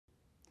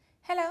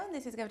Hello,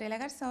 this is Gabriela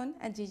Garzon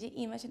at GG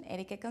Image and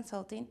Etiquette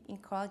Consulting in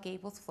Coral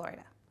Gables,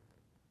 Florida.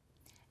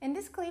 In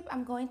this clip,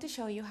 I'm going to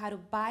show you how to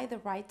buy the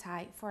right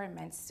tie for a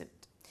men's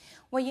suit.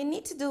 What you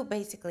need to do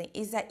basically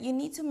is that you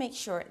need to make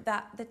sure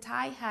that the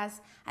tie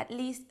has at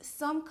least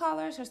some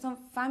colors or some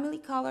family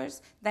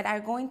colors that are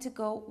going to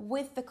go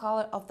with the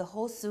color of the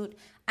whole suit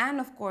and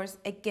of course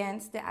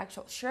against the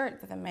actual shirt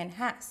that the man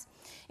has.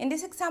 In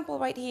this example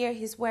right here,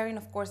 he's wearing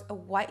of course a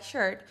white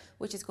shirt,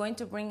 which is going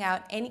to bring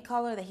out any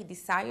color that he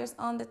desires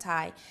on the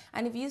tie.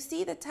 And if you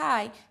see, the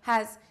tie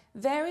has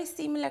very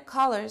similar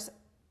colors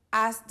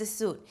as the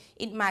suit.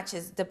 It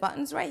matches the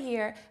buttons right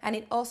here, and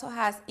it also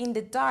has in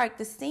the dark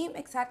the same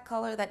exact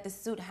color that the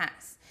suit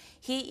has.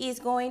 He is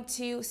going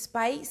to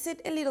spice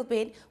it a little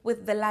bit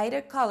with the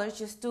lighter colors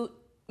just to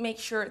make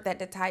sure that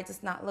the tie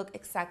does not look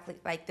exactly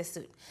like the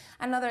suit.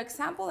 Another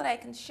example that I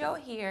can show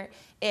here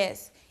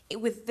is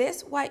with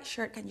this white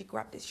shirt. Can you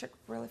grab this shirt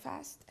really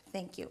fast?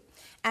 Thank you.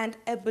 And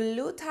a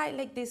blue tie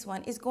like this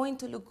one is going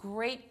to look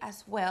great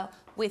as well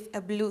with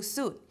a blue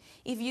suit.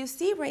 If you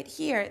see right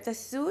here, the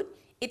suit,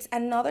 it's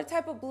another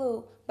type of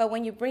blue, but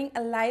when you bring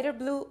a lighter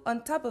blue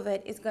on top of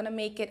it, it's gonna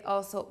make it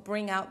also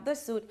bring out the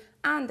suit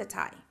and the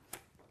tie.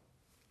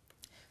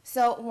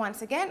 So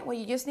once again, what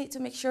you just need to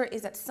make sure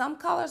is that some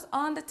colors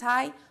on the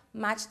tie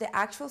match the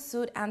actual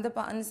suit and the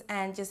buttons,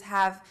 and just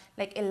have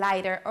like a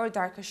lighter or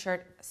darker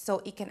shirt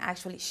so it can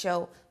actually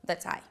show the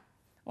tie.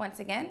 Once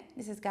again,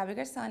 this is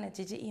Gabriela Garzon at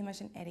GG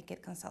Image and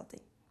Etiquette Consulting.